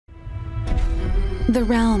The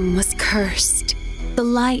realm was cursed. The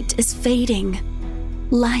light is fading.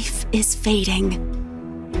 Life is fading.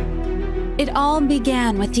 It all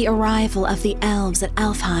began with the arrival of the elves at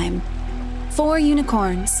Alfheim. 4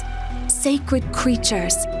 unicorns, sacred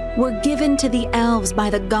creatures, were given to the elves by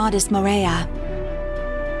the goddess Morea.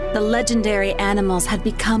 The legendary animals had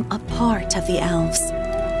become a part of the elves.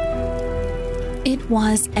 It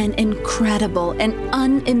was an incredible and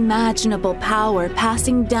unimaginable power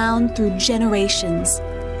passing down through generations.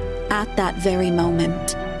 At that very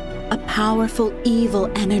moment, a powerful evil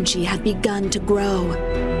energy had begun to grow.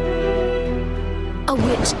 A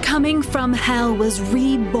witch coming from hell was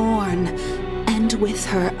reborn, and with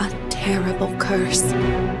her a terrible curse.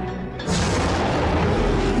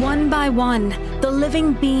 One by one, the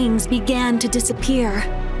living beings began to disappear,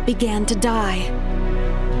 began to die.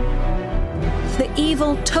 The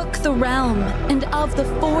evil took the realm, and of the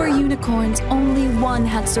 4 unicorns, only one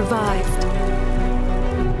had survived.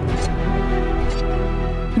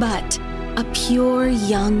 But a pure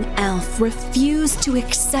young elf refused to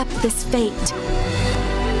accept this fate.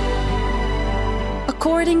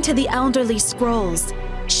 According to the elderly scrolls,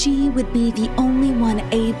 she would be the only one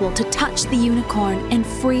able to touch the unicorn and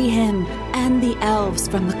free him and the elves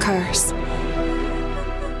from the curse.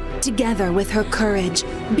 Together with her courage,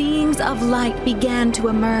 beings of light began to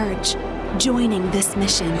emerge, joining this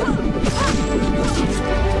mission.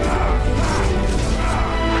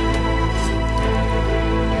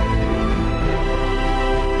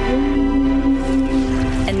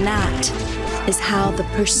 And that is how the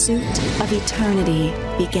pursuit of eternity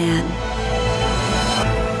began.